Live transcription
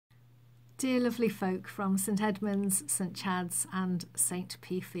Dear lovely folk from St Edmunds, St Chad's and St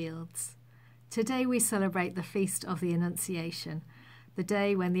Peafields, today we celebrate the feast of the Annunciation, the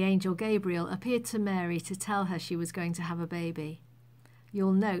day when the angel Gabriel appeared to Mary to tell her she was going to have a baby.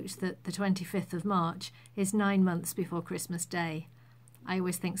 You'll note that the 25th of March is 9 months before Christmas Day. I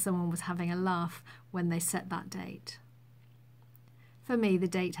always think someone was having a laugh when they set that date. For me, the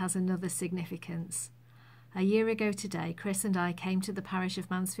date has another significance. A year ago today, Chris and I came to the parish of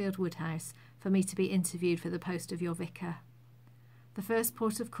Mansfield, Woodhouse, for me to be interviewed for the post of your vicar. The first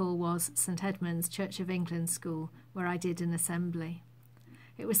port of call was St Edmunds Church of England School, where I did an assembly.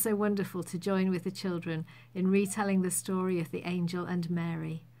 It was so wonderful to join with the children in retelling the story of the angel and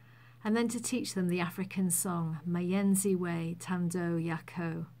Mary, and then to teach them the African song, Mayenzi we tando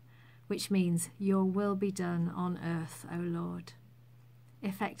yako, which means, "Your will be done on earth, O Lord."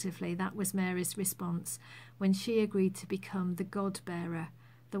 Effectively, that was Mary's response when she agreed to become the God-bearer,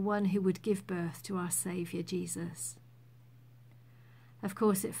 the one who would give birth to our Saviour Jesus. Of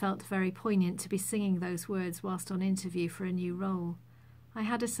course, it felt very poignant to be singing those words whilst on interview for a new role. I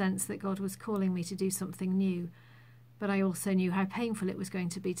had a sense that God was calling me to do something new, but I also knew how painful it was going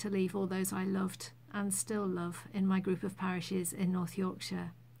to be to leave all those I loved and still love in my group of parishes in North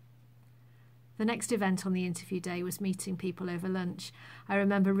Yorkshire. The next event on the interview day was meeting people over lunch. I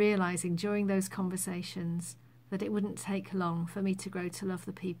remember realising during those conversations that it wouldn't take long for me to grow to love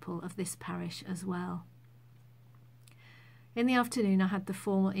the people of this parish as well. In the afternoon, I had the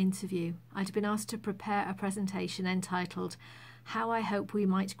formal interview. I'd been asked to prepare a presentation entitled "How I Hope We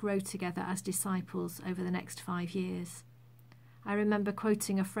Might Grow Together as Disciples Over the Next 5 Years." I remember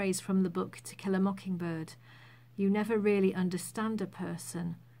quoting a phrase from the book To Kill a Mockingbird: "You never really understand a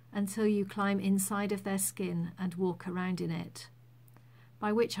person until you climb inside of their skin and walk around in it."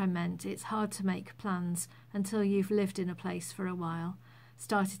 By which I meant it's hard to make plans until you've lived in a place for a while,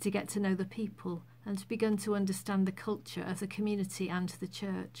 started to get to know the people, and begun to understand the culture of the community and the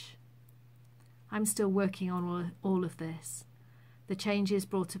church. I'm still working on all of this. The changes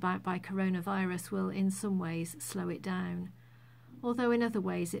brought about by coronavirus will in some ways slow it down, although in other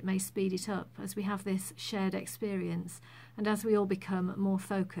ways it may speed it up as we have this shared experience and as we all become more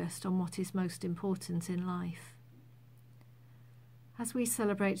focused on what is most important in life. As we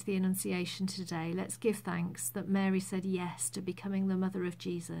celebrate the Annunciation today, let's give thanks that Mary said yes to becoming the mother of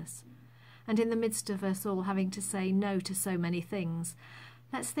Jesus. And in the midst of us all having to say no to so many things,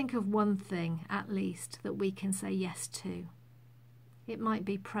 let's think of one thing, at least, that we can say yes to. It might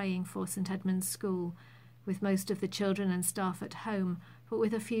be praying for St Edmunds School, with most of the children and staff at home, but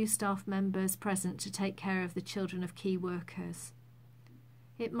with a few staff members present to take care of the children of key workers.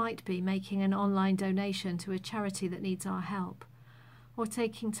 It might be making an online donation to a charity that needs our help, or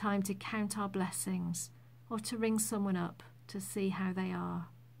taking time to count our blessings, or to ring someone up to see how they are.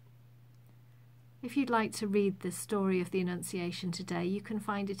 If you'd like to read the story of the Annunciation today, you can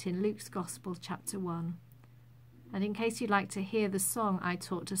find it in Luke's Gospel, chapter 1. And in case you'd like to hear the song I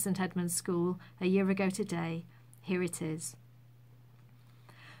taught to St Edmunds School a year ago today, here it is.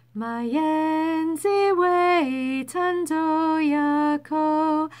 Mayenzi we tando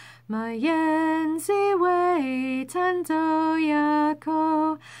yako, Mayenzi we tando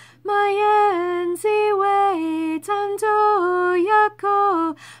yako, Mayenzi we tando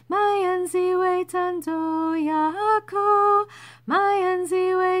yako, Mayenzi we tando yako,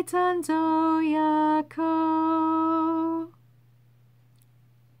 Mayenzi we tando yako.